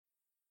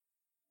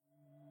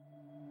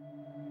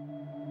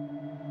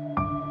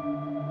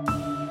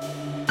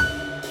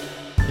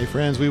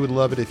friends, we would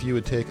love it if you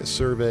would take a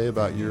survey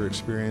about your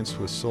experience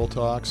with Soul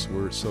Talks.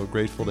 We're so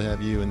grateful to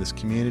have you in this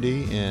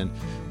community, and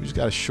we just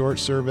got a short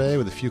survey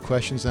with a few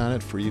questions on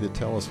it for you to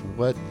tell us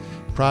what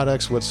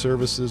products, what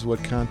services,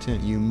 what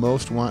content you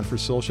most want for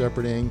soul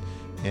shepherding,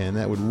 and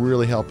that would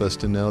really help us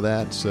to know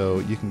that. So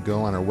you can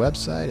go on our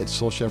website at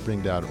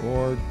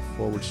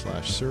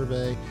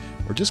soulshepherding.org/survey,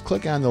 or just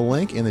click on the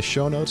link in the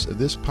show notes of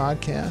this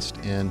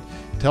podcast and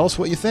tell us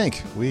what you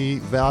think. We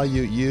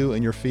value you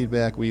and your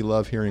feedback. We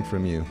love hearing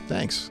from you.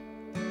 Thanks.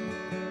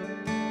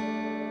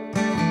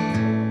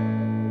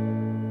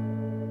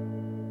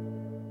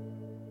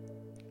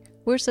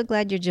 We're so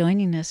glad you're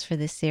joining us for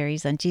this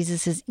series on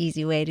Jesus'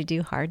 easy way to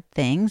do hard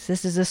things.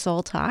 This is a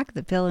soul talk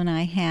that Bill and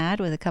I had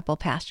with a couple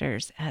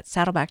pastors at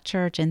Saddleback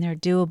Church in their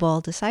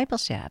doable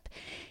discipleship.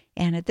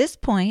 And at this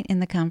point in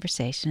the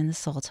conversation, in the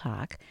soul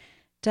talk,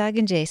 Doug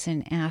and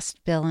Jason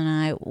asked Bill and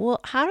I, well,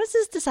 how does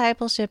this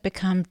discipleship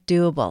become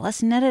doable?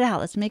 Let's net it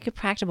out. Let's make it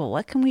practical.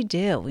 What can we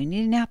do? We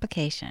need an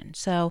application.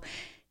 So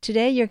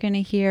today you're going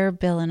to hear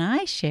Bill and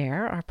I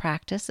share our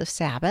practice of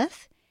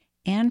Sabbath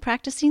and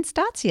practicing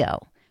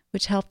Statio,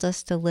 which helped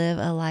us to live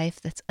a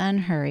life that's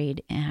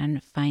unhurried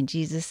and find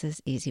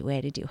Jesus' easy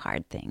way to do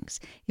hard things.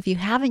 If you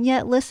haven't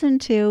yet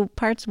listened to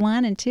parts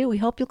 1 and 2, we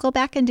hope you'll go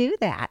back and do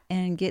that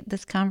and get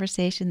this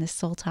conversation, this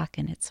soul talk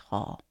in its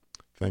whole.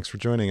 Thanks for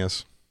joining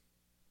us.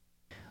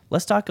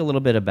 Let's talk a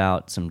little bit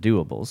about some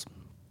doables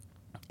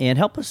and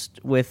help us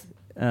with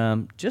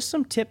just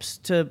some tips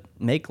to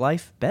make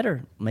life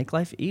better, make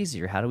life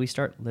easier. How do we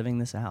start living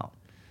this out?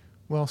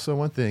 Well, so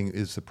one thing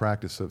is the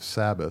practice of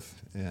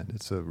Sabbath, and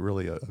it's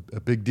really a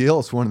big deal.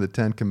 It's one of the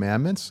 10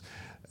 Commandments,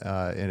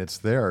 and it's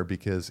there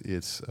because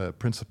it's a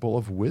principle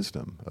of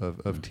wisdom,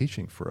 of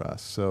teaching for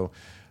us. So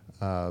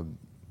all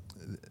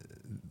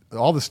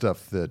the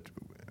stuff that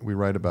we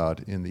write about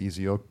in the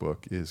Easy Oak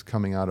book is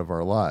coming out of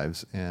our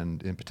lives,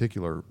 and in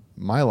particular,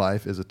 my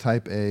life is a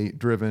type A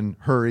driven,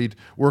 hurried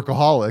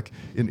workaholic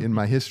in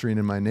my history and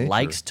in my nature.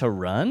 Likes to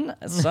run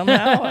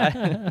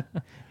somehow?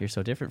 You're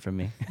so different from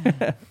me.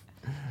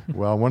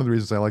 Well, one of the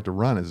reasons I like to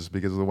run is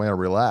because of the way I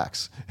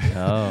relax.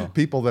 Oh.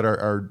 People that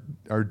are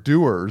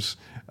doers,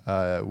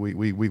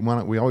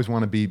 we always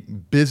want to be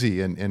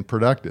busy and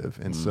productive,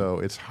 and so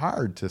it's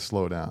hard to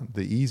slow down.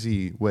 The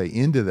easy way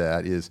into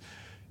that is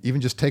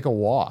even just take a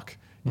walk.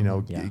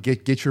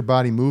 Get your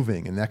body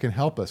moving, and that can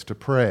help us to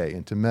pray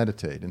and to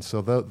meditate. And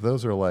so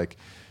those are like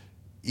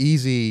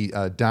easy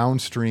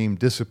downstream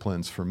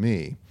disciplines for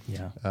me.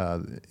 Yeah.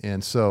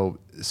 And so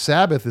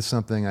Sabbath is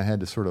something I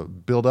had to sort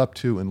of build up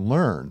to and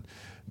learn,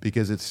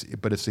 because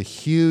it's a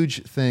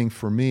huge thing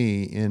for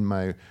me in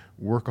my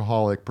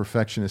workaholic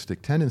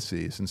perfectionistic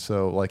tendencies. And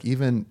so like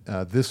even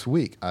this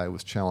week I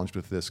was challenged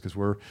with this, because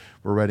we're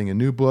writing a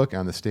new book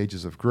on the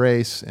stages of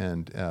grace,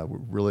 and we're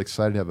really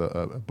excited to have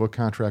a book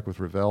contract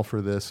with Revell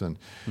for this, and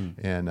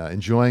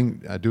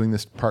enjoying doing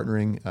this,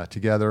 partnering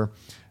together.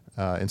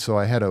 And so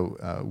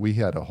we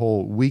had a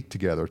whole week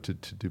together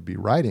to be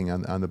writing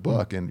on the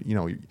book. And,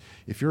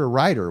 if you're a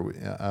writer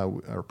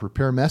or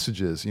prepare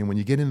messages, when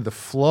you get into the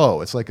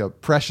flow, it's like a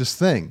precious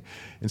thing.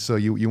 And so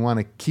you want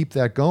to keep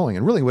that going.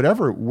 And really,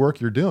 whatever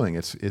work you're doing,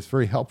 it's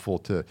very helpful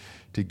to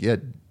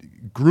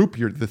group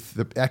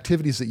the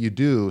activities that you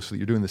do so that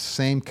you're doing the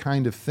same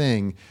kind of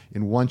thing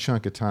in one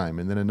chunk of time,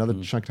 and then another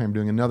chunk of time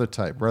doing another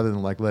type, rather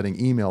than like letting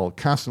email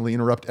constantly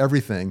interrupt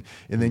everything,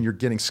 and then you're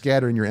getting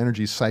scattered and your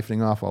energy is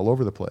siphoning off all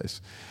over the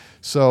place.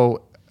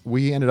 So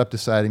we ended up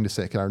deciding to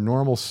say, our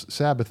normal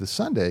Sabbath is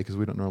Sunday, because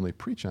we don't normally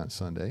preach on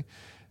Sunday,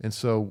 and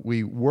so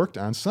we worked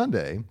on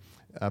Sunday,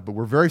 but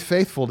we're very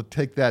faithful to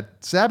take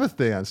that Sabbath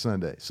day on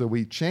Sunday, so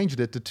we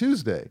changed it to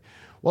Tuesday.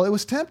 Well, it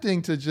was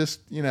tempting to just,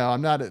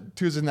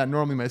 Tuesday's not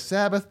normally my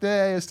Sabbath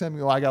day. It's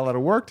tempting, I got a lot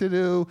of work to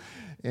do.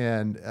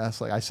 And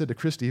it's like I said to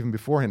Christy even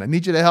beforehand, I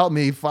need you to help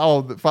me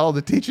follow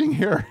the teaching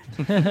here.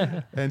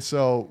 And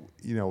so,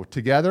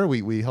 together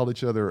we held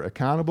each other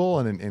accountable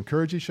and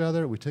encouraged each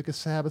other. We took a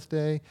Sabbath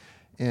day.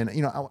 And,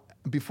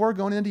 before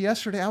going into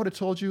yesterday, I would have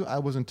told you I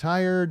wasn't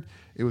tired.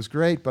 It was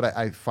great, but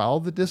I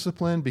followed the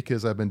discipline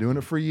because I've been doing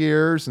it for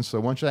years. And so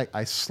once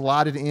I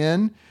slotted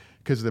in,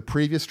 because of the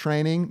previous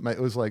training,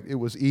 it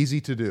was easy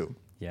to do.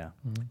 Yeah.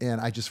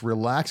 And I just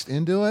relaxed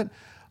into it.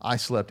 I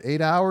slept 8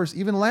 hours.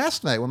 Even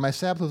last night when my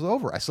Sabbath was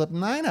over, I slept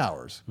 9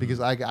 hours because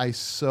I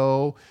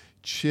so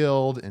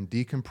chilled and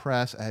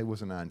decompressed. I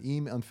wasn't on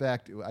email. In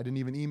fact, I didn't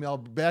even email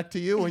back to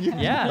you when you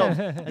Yeah. I was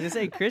going to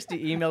say,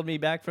 Christy emailed me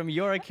back from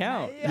your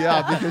account.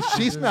 Yeah, because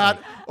she's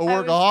not a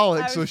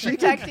workaholic, so she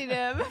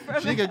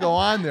could go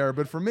on there.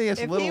 But for me,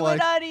 it's a little he like...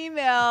 went on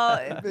email,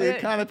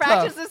 the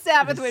practice of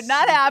Sabbath would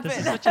not happen. This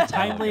is such a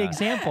timely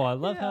example. I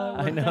love how that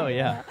works. I know,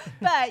 yeah.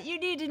 But you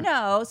need to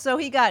know, so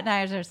he got 9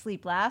 hours of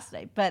sleep last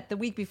night, but the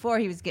week before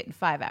he was getting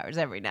 5 hours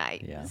every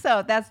night. Yeah.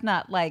 So that's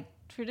not like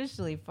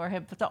traditionally for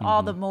him, but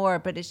all the more,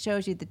 but it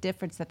shows you the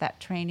difference that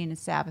training in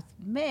Sabbath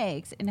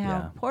makes and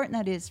how important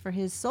that is for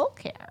his soul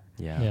care.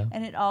 Yeah.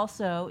 And it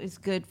also is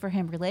good for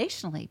him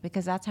relationally,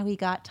 because that's how he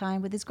got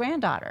time with his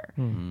granddaughter.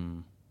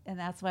 And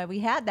that's why we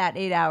had that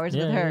 8 hours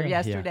with her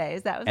yesterday.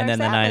 That was and our then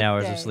the 9 Sabbath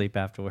hours day. of sleep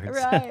afterwards.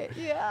 Right,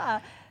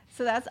 yeah.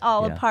 So that's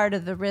all a part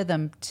of the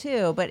rhythm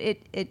too. But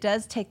it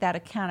does take that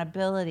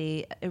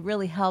accountability. It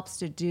really helps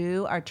to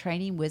do our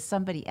training with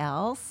somebody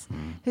else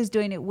who's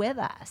doing it with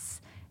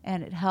us.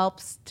 And it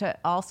helps to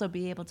also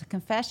be able to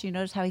confess. You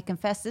notice how he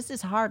confessed, this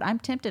is hard. I'm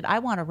tempted. I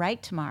want to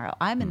write tomorrow.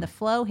 I'm in the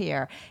flow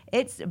here.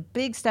 It's a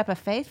big step of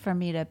faith for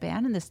me to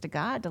abandon this to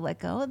God, to let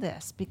go of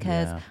this,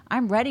 because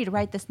I'm ready to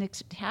write this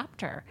next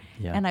chapter.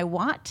 Yeah. And I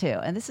want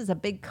to. And this is a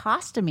big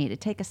cost to me to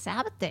take a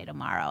Sabbath day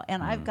tomorrow.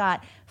 And I've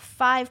got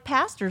 5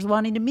 pastors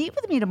wanting to meet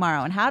with me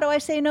tomorrow. And how do I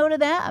say no to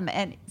them?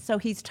 And so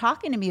he's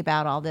talking to me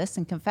about all this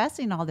and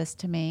confessing all this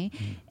to me.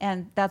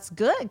 And that's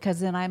good, because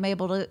then I'm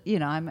able to,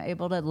 I'm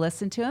able to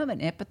listen to him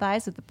and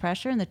empathize with the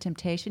pressure and the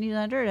temptation he's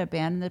under to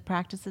abandon the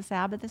practice of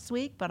Sabbath this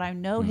week. But I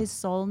know his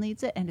soul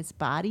needs it and his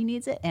body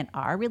needs it, and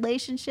our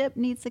relationship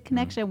needs the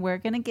connection we're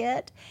going to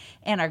get.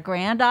 And our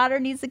granddaughter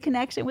needs the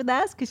connection with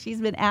us because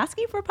she's been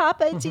asking for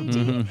Papa and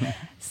Gigi.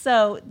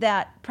 So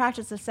that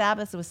practice of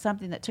Sabbath was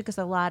something that took us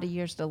a lot of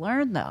years to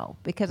learn, though,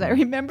 because I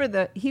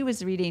remember he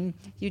was reading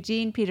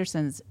Eugene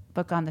Peterson's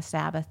book on the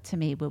Sabbath to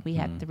me when we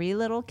had 3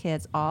 little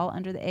kids, all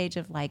under the age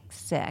of like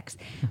 6.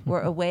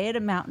 We're away at a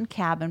mountain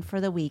cabin for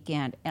the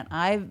weekend, and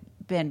I've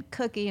been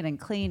cooking and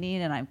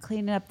cleaning, and I'm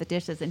cleaning up the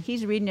dishes, and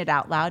he's reading it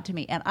out loud to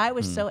me. And I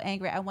was so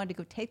angry, I wanted to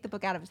go take the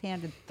book out of his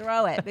hand and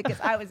throw it, because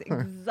I was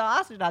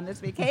exhausted on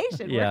this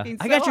vacation working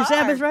so I got your hard.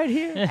 Sabbath right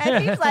here.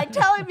 And he's like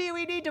telling me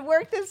we need to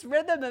work this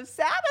rhythm of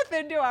Sabbath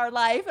into our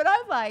life. And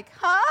I'm like,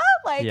 huh?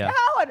 Like,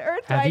 how on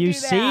earth do I do that? Have you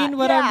seen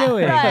what I'm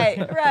doing?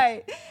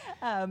 Right.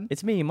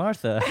 It's me,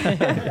 Martha.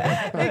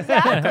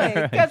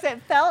 Exactly. Because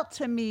it felt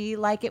to me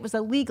like it was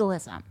a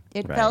legalism.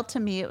 It felt to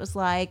me, it was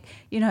like,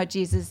 how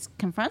Jesus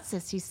confronts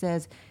this. He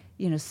says,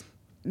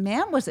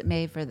 man wasn't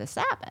made for the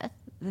Sabbath.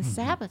 The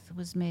Sabbath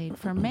was made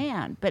for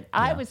man. But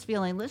I was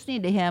feeling,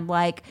 listening to him,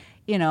 like,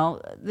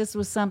 this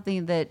was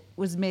something that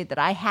was made that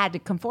I had to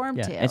conform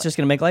to. It's just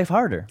going to make life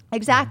harder.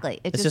 Exactly.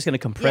 It's just going to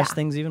compress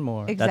things even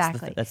more.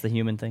 Exactly. That's the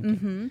human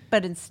thinking.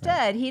 But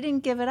instead, he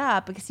didn't give it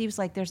up, because he was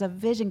like, there's a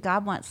vision.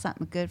 God wants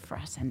something good for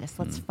us in this.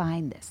 Let's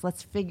find this.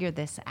 Let's figure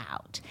this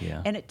out.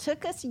 Yeah. And it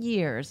took us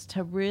years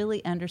to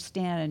really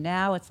understand. And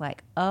now it's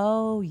like,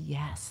 oh,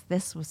 yes,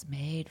 this was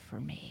made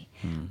for me.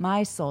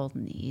 My soul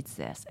needs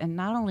this. And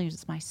not only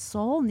does my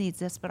soul needs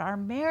this, but our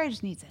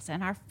marriage needs this,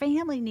 and our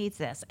family needs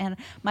this. And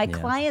my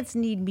clients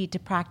need me to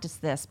practice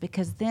this,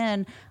 because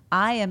then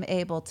I am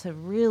able to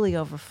really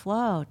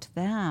overflow to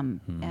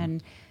them.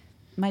 And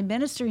my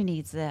ministry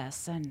needs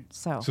this. And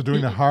so doing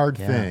the hard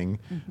thing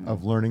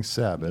of learning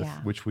Sabbath,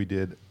 which we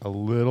did a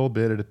little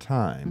bit at a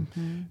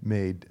time,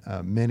 made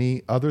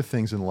many other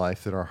things in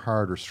life that are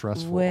hard or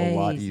stressful a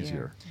lot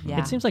easier. Yeah.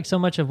 It seems like so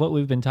much of what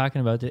we've been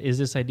talking about is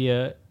this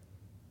idea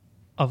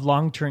of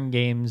long-term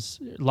gains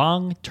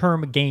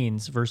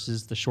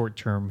versus the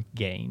short-term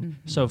gain.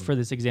 So for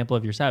this example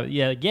of your Sabbath,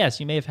 yes,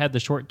 you may have had the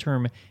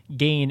short-term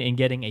gain in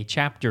getting a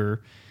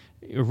chapter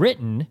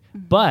written,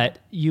 but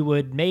you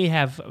may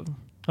have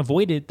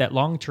avoided that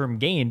long-term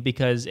gain,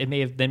 because it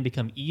may have then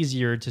become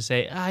easier to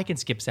say, I can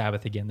skip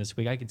Sabbath again this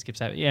week. I can skip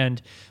Sabbath,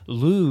 and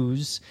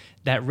lose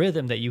that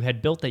rhythm that you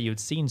had built, that you had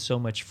seen so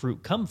much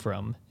fruit come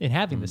from in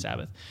having the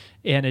Sabbath.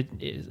 And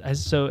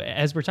as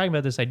we're talking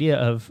about this idea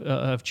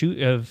of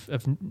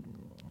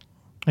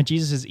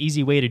Jesus'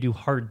 easy way to do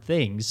hard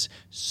things,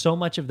 so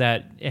much of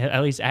that,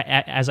 at least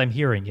as I'm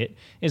hearing it,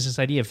 is this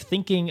idea of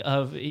thinking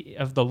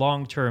of the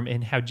long term,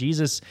 and how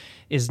Jesus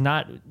is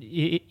not,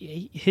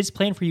 his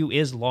plan for you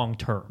is long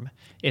term.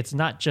 It's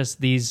not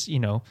just these,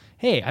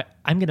 hey,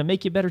 I'm going to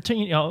make you better,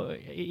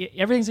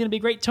 everything's going to be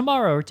great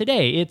tomorrow or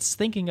today. It's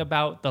thinking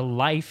about the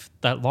life,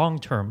 that long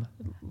term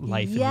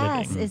life and living.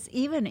 Yes, it's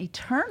even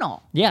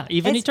eternal. Yeah,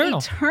 even it's eternal.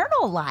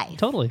 Eternal life.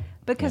 Totally.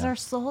 Because our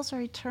souls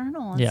are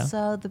eternal. And Yeah.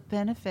 so the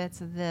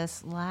benefits of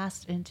this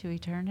last into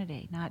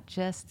eternity, not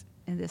just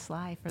in this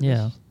life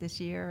or this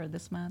year or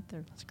this month.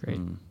 That's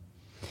great.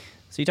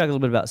 So you talk a little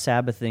bit about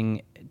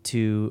Sabbathing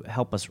to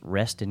help us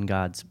rest in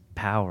God's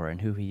power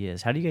and who He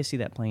is. How do you guys see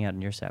that playing out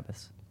in your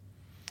Sabbaths?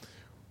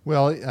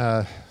 Well,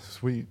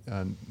 we,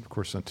 of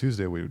course, on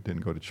Tuesday we didn't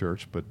go to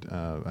church, but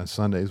on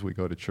Sundays we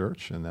go to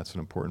church, and that's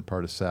an important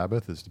part of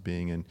Sabbath, is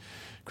being in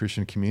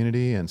Christian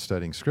community and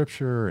studying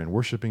Scripture and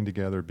worshiping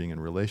together, being in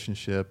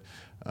relationship.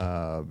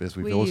 As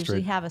we've We illustrated,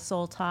 usually have a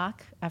soul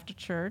talk after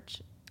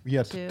church.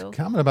 yeah. too.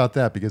 Comment about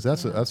that, because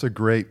that's a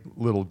great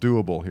little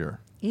doable here.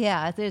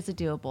 Yeah, it is a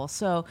doable.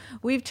 So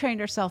we've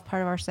trained ourselves.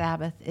 Part of our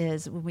Sabbath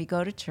is when we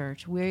go to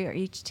church, we are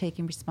each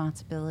taking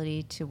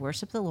responsibility to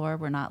worship the Lord.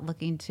 We're not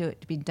looking to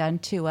it to be done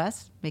to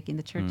us, making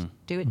the church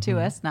do it to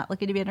us, not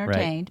looking to be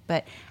entertained.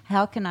 But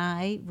how can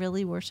I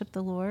really worship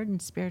the Lord in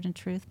spirit and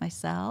truth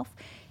myself?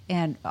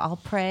 And I'll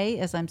pray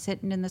as I'm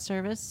sitting in the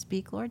service,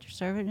 speak, Lord, your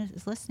servant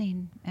is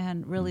listening,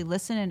 and really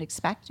listen and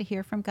expect to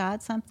hear from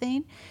God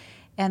something.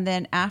 And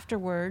then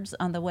afterwards,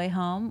 on the way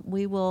home,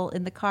 we will,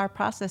 in the car,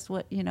 process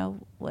what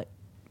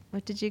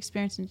What did you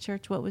experience in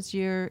church? Was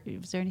there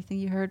anything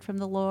you heard from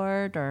the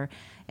Lord or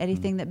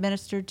anything that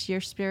ministered to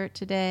your spirit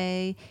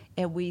today?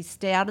 And we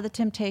stay out of the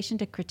temptation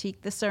to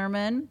critique the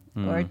sermon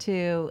or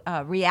to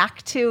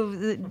react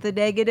to the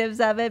negatives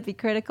of it, be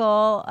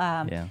critical.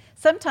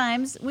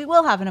 Sometimes we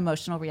will have an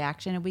emotional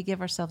reaction, and we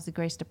give ourselves the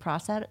grace to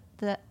process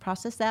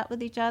that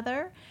with each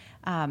other.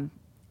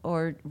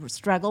 Or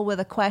struggle with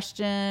a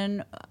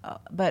question,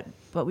 but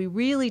we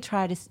really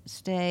try to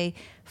stay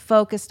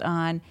focused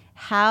on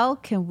how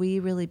can we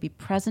really be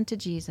present to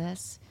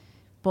Jesus,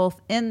 both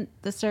in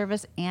the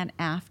service and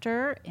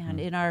after, and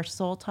in our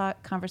soul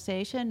talk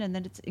conversation. And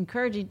then it's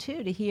encouraging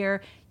too to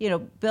hear,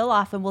 Bill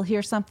often will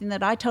hear something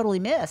that I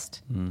totally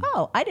missed.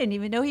 Oh, I didn't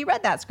even know he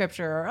read that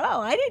scripture, or oh,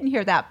 I didn't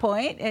hear that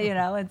point,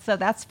 and so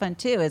that's fun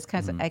too. Is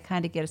because I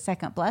kind of get a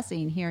second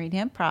blessing hearing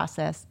him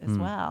process as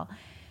well.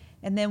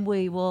 And then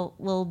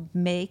we'll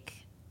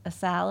make a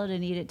salad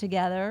and eat it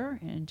together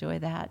and enjoy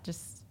that,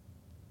 just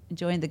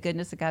enjoying the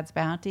goodness of God's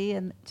bounty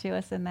and to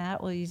us in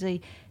that. We'll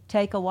usually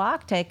take a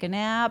walk, take a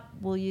nap.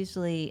 We'll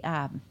usually,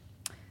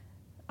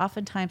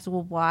 oftentimes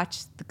we'll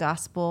watch the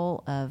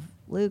Gospel of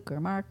Luke or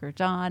Mark or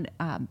John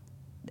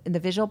in the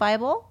Visual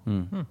Bible,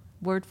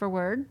 word for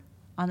word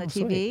on the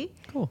TV. Sweet.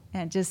 Cool.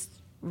 And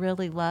just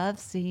really love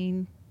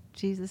seeing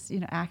Jesus,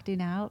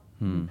 acting out,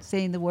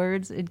 saying the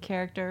words in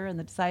character, and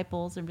the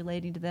disciples and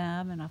relating to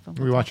them. And often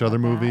we watch other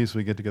movies.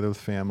 We get together with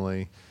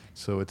family,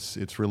 so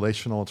it's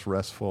relational. It's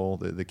restful.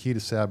 The key to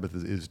Sabbath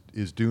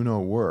is do no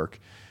work,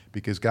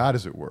 because God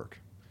is at work.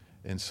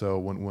 And so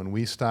when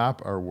we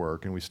stop our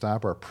work and we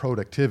stop our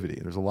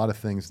productivity, there's a lot of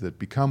things that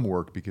become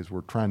work because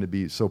we're trying to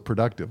be so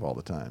productive all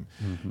the time.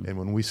 And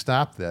when we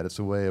stop that, it's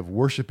a way of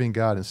worshiping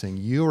God and saying,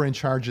 you are in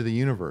charge of the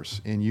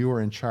universe, and you are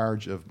in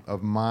charge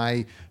of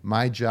my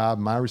job,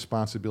 my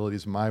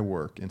responsibilities, my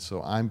work. And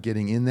so I'm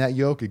getting in that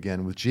yoke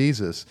again with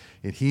Jesus,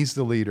 and he's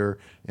the leader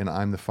and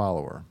I'm the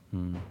follower.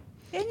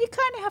 And you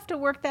kind of have to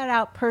work that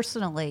out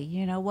personally.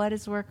 What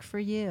is work for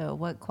you?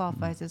 What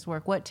qualifies as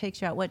work? What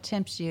takes you out? What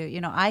tempts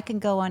you? I can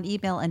go on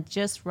email and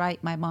just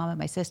write my mom and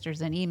my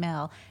sisters an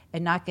email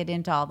and not get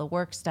into all the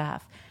work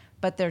stuff.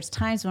 But there's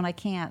times when I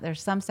can't.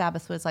 There's some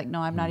Sabbaths where it's like, no,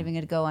 I'm not even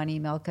going to go on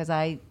email because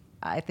I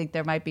think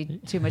there might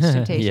be too much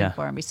temptation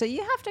for me. So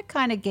you have to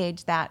kind of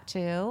gauge that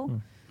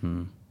too.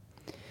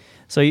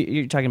 So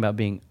you're talking about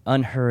being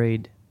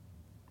unhurried,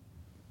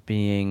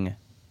 being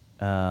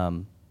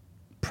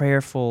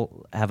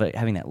prayerful,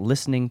 having that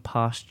listening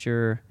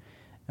posture.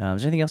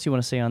 Is there anything else you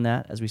want to say on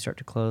that as we start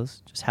to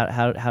close? Just how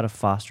to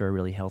foster a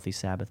really healthy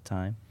Sabbath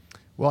time?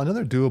 Well,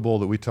 another doable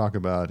that we talk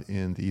about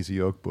in the Easy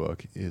Yoke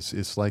book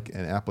is like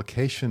an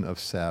application of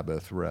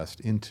Sabbath rest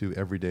into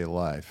everyday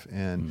life.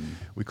 And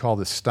we call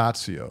this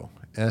statio,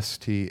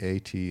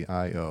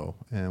 S-T-A-T-I-O.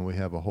 And we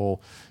have a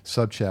whole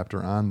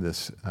subchapter on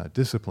this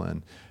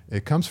discipline.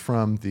 It comes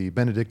from the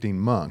Benedictine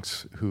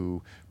monks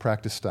who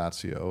practice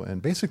statio.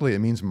 And basically it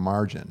means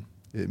margin.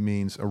 It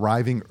means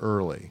arriving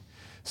early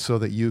so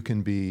that you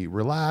can be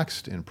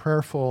relaxed and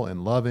prayerful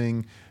and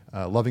loving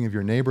of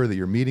your neighbor that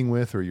you're meeting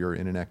with or you're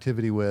in an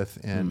activity with.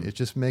 And it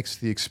just makes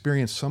the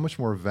experience so much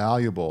more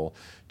valuable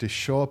to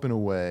show up in a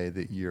way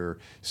that you're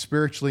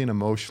spiritually and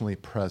emotionally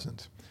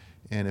present.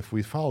 And if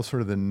we follow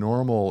sort of the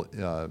normal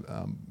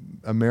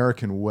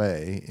American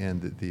way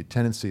and the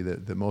tendency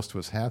that most of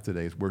us have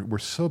today, is we're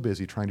so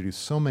busy trying to do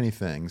so many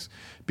things,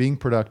 being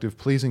productive,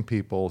 pleasing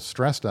people,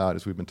 stressed out,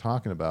 as we've been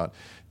talking about,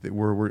 that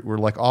we're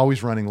like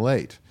always running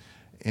late.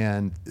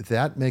 And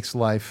that makes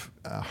life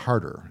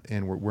harder.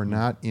 And we're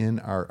not in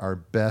our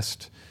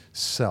best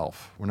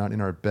self. We're not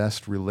in our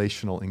best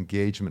relational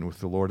engagement with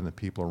the Lord and the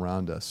people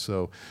around us.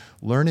 So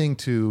learning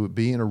to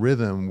be in a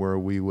rhythm where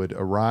we would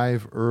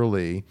arrive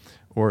early,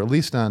 or at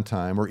least on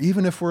time, or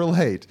even if we're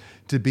late,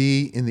 to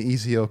be in the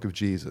easy yoke of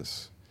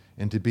Jesus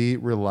and to be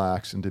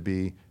relaxed and to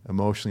be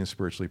emotionally and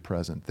spiritually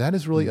present. That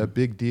is really a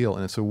big deal,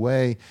 and it's a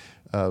way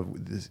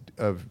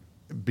of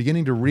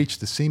beginning to reach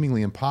the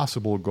seemingly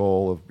impossible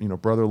goal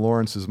of Brother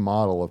Lawrence's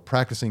model of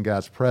practicing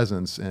God's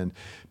presence and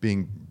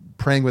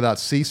praying without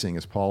ceasing,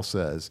 as Paul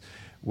says.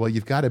 Well,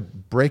 you've got to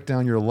break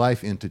down your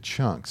life into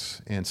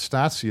chunks, and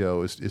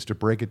statio is to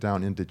break it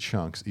down into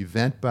chunks,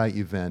 event by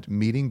event,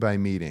 meeting by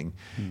meeting,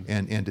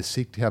 and to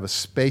seek to have a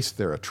space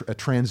there, a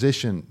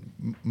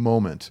transition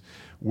moment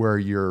where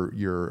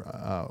you're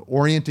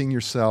orienting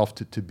yourself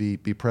to be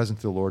present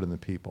to the Lord and the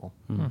people.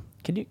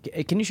 Can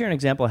you share an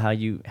example of how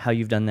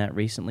you've done that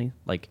recently,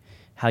 like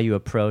how you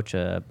approach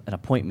an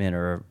appointment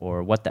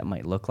or what that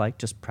might look like,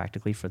 just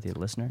practically for the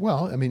listener?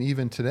 Well, I mean,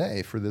 even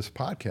today for this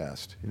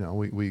podcast,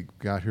 we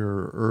got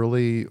here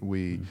early.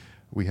 We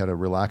had a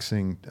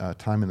relaxing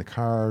time in the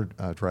car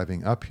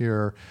driving up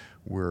here.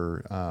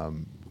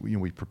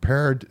 We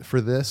prepared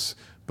for this,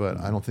 but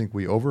I don't think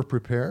we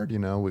over-prepared.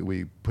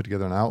 We put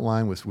together an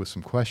outline with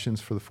some questions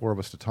for the four of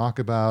us to talk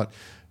about.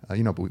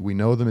 But we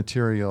know the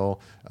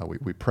material.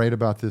 We prayed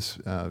about this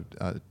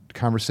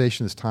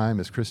conversation, this time,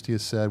 as Christy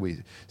has said,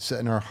 we set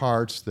in our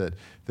hearts that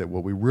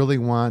what we really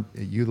want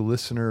you, the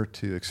listener,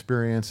 to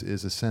experience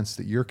is a sense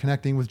that you're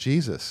connecting with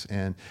Jesus,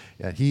 and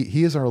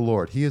he is our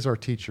Lord, he is our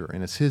teacher,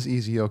 and it's his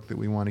easy yoke that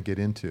we want to get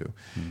into.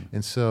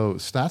 And so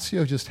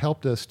Stasio just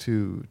helped us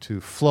to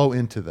flow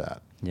into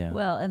that. Yeah.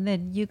 Well, and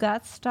then you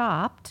got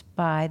stopped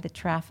by the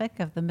traffic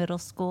of the middle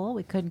school.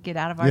 We couldn't get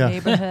out of our Yeah.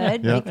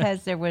 neighborhood Yeah.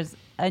 because there was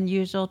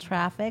unusual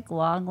traffic,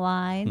 long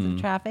lines of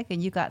traffic,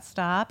 and you got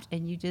stopped,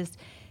 and you just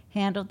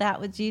handled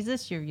that with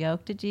Jesus. You're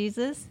yoked to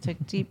Jesus,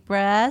 took deep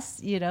breaths,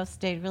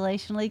 stayed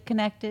relationally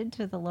connected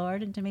to the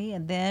Lord and to me,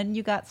 and then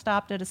you got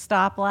stopped at a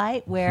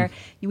stoplight where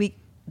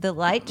the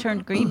light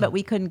turned green, but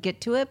we couldn't get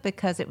to it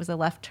because it was a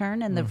left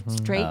turn, and the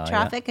straight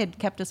traffic had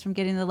kept us from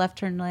getting the left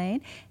turn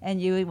lane.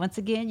 And you, once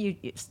again, you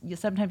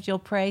sometimes you'll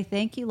pray,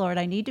 "Thank you, Lord.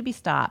 I need to be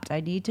stopped.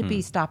 I need to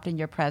be stopped in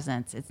your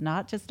presence. It's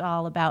not just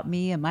all about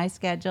me and my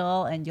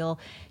schedule." And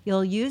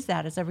you'll use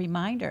that as a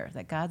reminder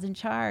that God's in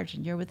charge,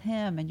 and you're with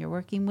Him, and you're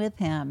working with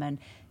Him, and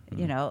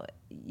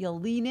you'll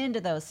lean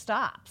into those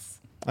stops.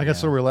 I got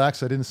so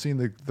relaxed I didn't see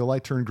the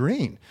light turn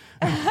green.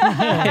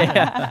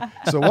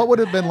 So what would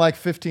it have been like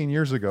 15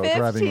 years ago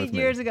driving with 15 me?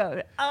 years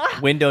ago.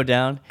 Window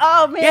down.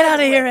 Oh, man. Get out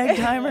of here, egg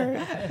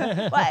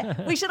timer.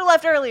 What? We should have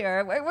left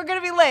earlier. We're going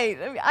to be late.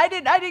 I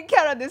didn't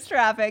count on this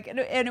traffic. And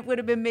it would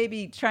have been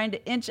maybe trying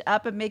to inch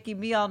up and making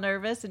me all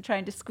nervous and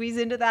trying to squeeze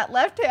into that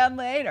left-hand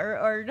lane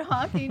or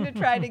honking to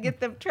try to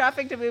get the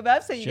traffic to move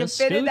up so you Just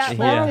can fit in that scooch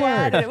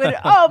left-hand. forward. And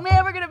oh,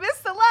 man, we're going to miss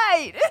the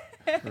light.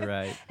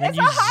 Right. And It's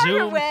you a harder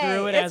zoom way.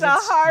 through it It's as a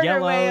it's harder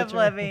yellow way of to-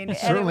 living. And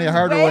Certainly it a was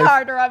harder way way.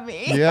 harder on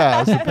me. Yeah,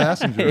 as a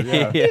passenger.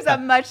 Yeah. He's a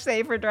much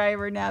safer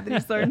driver now that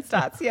he's learned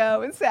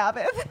Statio and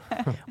Sabbath.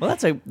 Well, I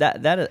think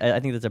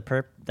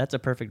that's a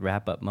perfect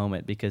wrap up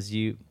moment, because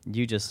you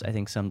just, I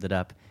think, summed it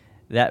up.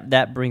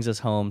 That brings us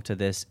home to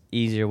this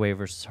easier way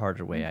versus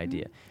harder way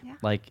idea. Yeah.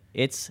 Like,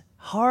 it's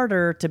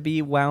harder to be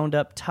wound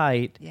up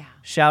tight, Yeah.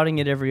 shouting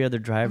at every other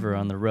driver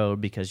on the road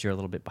because you're a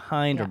little bit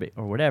behind Yeah.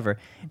 or whatever.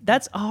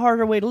 That's a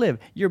harder way to live.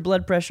 Your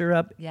blood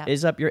pressure Yeah.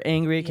 is up. You're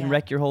angry. It can Yeah.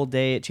 wreck your whole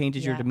day. It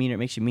changes your Yeah. demeanor. It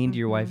makes you mean to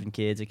your wife and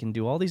kids. It can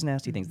do all these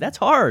nasty things. That's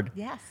hard.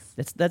 Yes.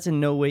 That's in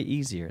no way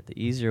easier. The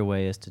easier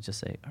way is to just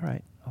say, all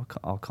right,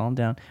 I'll calm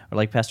down. Or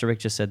like Pastor Rick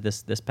just said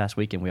this past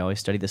weekend, we always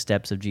study the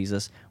steps of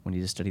Jesus. We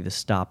need to study the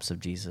stops of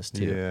Jesus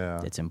too.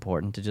 Yeah. It's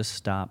important to just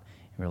stop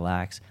and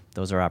relax.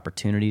 Those are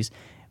opportunities.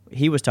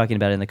 He was talking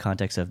about it in the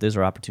context of those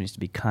are opportunities to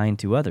be kind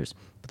to others,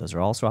 but those are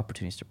also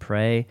opportunities to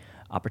pray,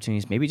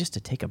 opportunities maybe just to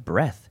take a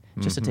breath,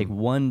 just to take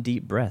one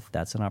deep breath.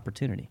 That's an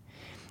opportunity.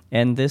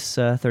 And this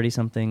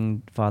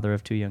 30-something father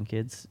of 2 young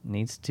kids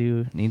needed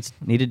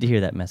to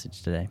hear that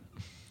message today.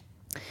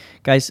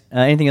 Guys,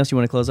 anything else you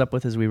want to close up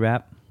with as we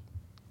wrap?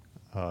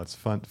 It's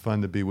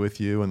fun to be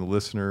with you and the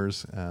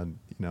listeners. And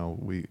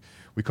we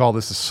call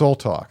this the Soul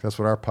Talk. That's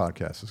what our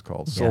podcast is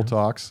called, Soul Yeah.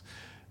 Talks.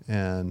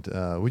 And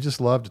we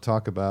just love to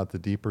talk about the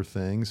deeper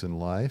things in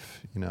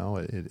life.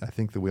 I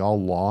think that we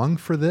all long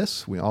for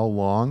this. We all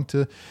long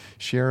to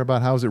share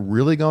about how is it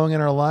really going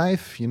in our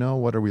life.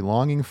 What are we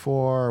longing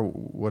for?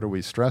 What are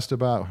we stressed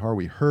about? How are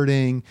we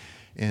hurting?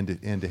 And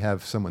to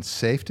have someone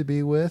safe to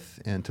be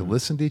with, and to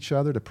listen to each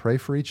other, to pray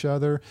for each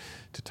other,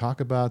 to talk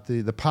about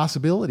the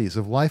possibilities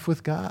of life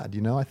with God.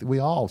 We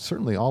all,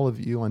 certainly all of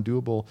you on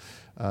Doable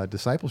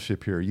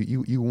Discipleship here,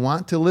 you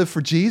want to live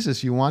for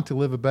Jesus. You want to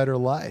live a better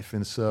life.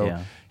 And so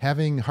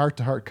having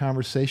heart-to-heart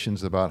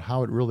conversations about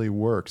how it really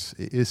works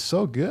is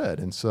so good.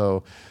 And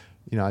so,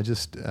 I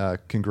just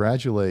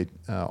congratulate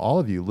all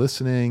of you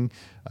listening,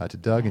 to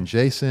Doug and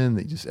Jason,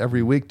 that just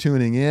every week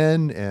tuning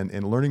in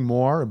and learning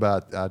more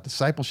about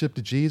discipleship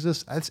to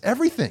Jesus. That's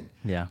everything.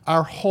 Yeah.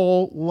 Our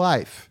whole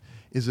life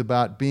is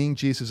about being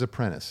Jesus'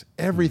 apprentice.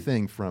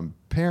 Everything from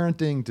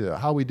parenting to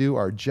how we do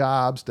our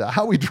jobs to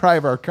how we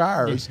drive our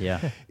cars.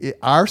 Yeah.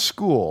 Our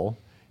school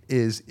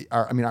is,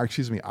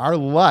 our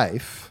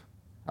life,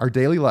 our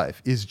daily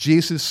life is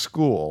Jesus'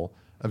 school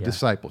of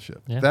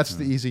discipleship. Yeah. That's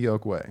the easy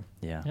yoke way.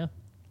 Yeah.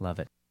 Love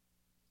it.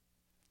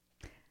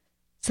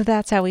 So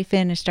that's how we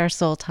finished our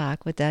Soul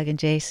Talk with Doug and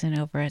Jason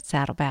over at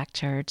Saddleback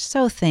Church.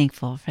 So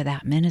thankful for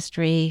that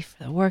ministry,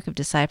 for the work of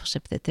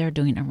discipleship that they're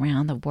doing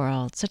around the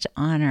world. Such an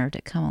honor to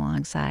come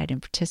alongside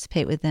and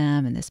participate with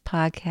them in this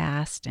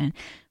podcast. And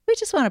we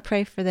just want to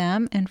pray for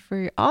them and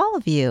for all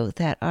of you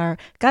that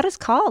God has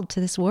called to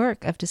this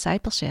work of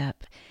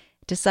discipleship,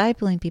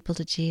 discipling people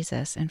to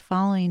Jesus and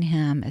following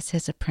Him as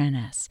His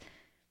apprentice.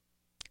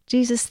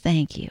 Jesus,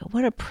 thank you.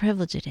 What a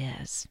privilege it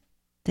is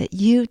that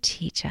you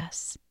teach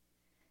us,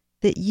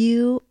 that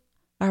you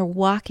are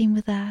walking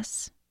with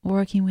us,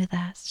 working with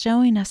us,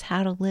 showing us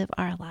how to live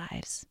our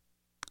lives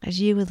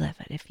as you would live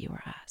it if you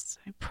were us.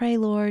 I pray,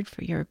 Lord,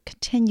 for your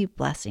continued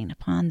blessing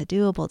upon the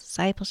Doable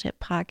Discipleship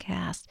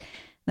podcast,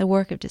 the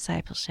work of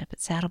discipleship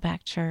at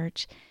Saddleback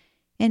Church,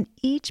 and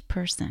each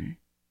person,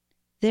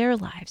 their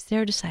lives,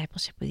 their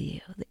discipleship with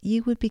you, that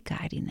you would be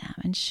guiding them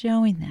and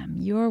showing them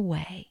your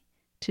way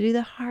to do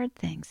the hard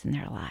things in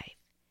their life,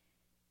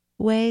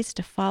 ways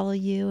to follow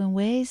you and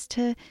ways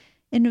to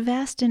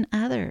invest in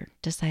other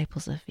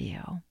disciples of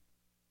you.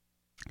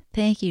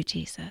 Thank you,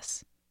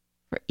 Jesus,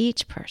 for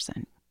each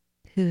person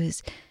who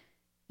is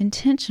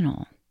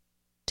intentional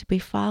to be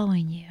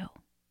following you,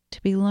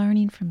 to be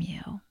learning from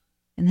you,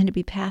 and then to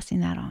be passing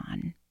that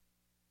on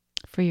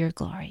for your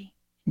glory.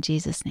 In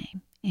Jesus'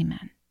 name,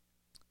 amen.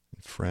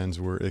 Friends,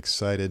 we're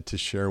excited to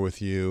share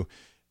with you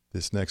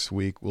this next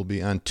week. We'll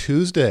be on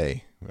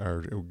Tuesday.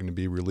 We're going to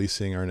be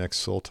releasing our next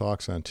Soul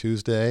Talks on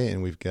Tuesday,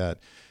 and we've got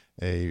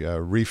a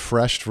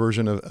refreshed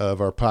version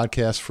of our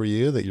podcast for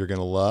you that you're going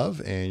to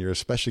love, and you're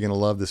especially going to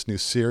love this new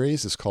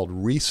series. It's called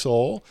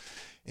Re-Soul,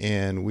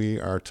 and we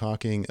are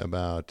talking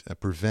about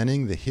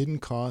preventing the hidden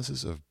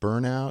causes of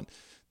burnout.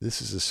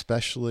 This is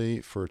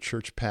especially for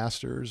church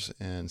pastors,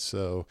 and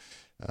so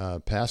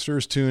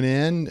pastors, tune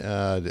in.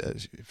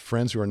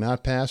 Friends who are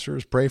not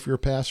pastors, pray for your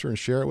pastor and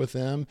share it with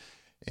them.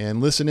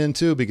 And listen in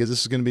too, because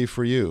this is going to be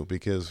for you,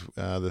 because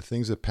the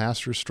things that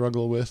pastors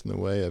struggle with in the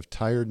way of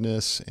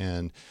tiredness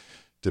and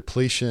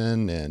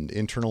depletion and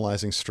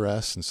internalizing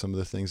stress and some of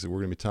the things that we're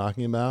going to be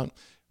talking about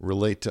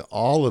relate to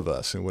all of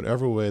us in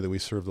whatever way that we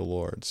serve the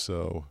Lord.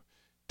 So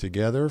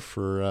together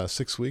for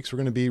 6 weeks, we're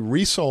going to be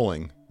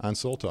re-souling on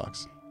Soul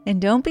Talks.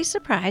 And don't be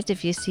surprised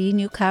if you see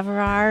new cover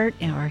art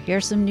or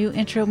hear some new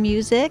intro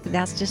music.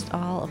 That's just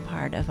all a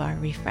part of our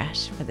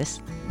refresh for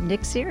this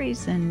next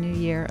series and new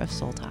year of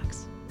Soul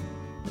Talks.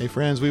 Hey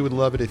friends, we would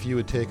love it if you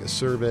would take a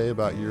survey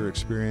about your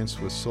experience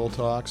with Soul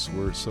Talks.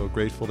 We're so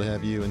grateful to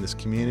have you in this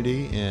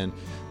community, and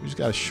we just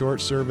got a short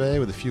survey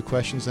with a few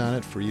questions on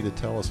it for you to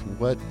tell us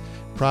what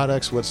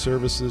products, what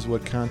services,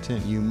 what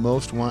content you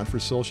most want for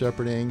soul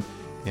shepherding,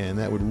 and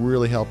that would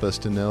really help us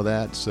to know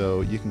that. So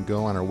you can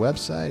go on our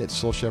website at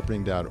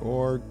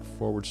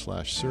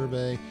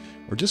soulshepherding.org/survey,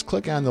 or just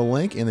click on the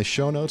link in the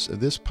show notes of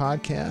this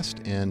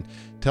podcast and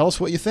tell us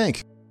what you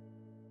think.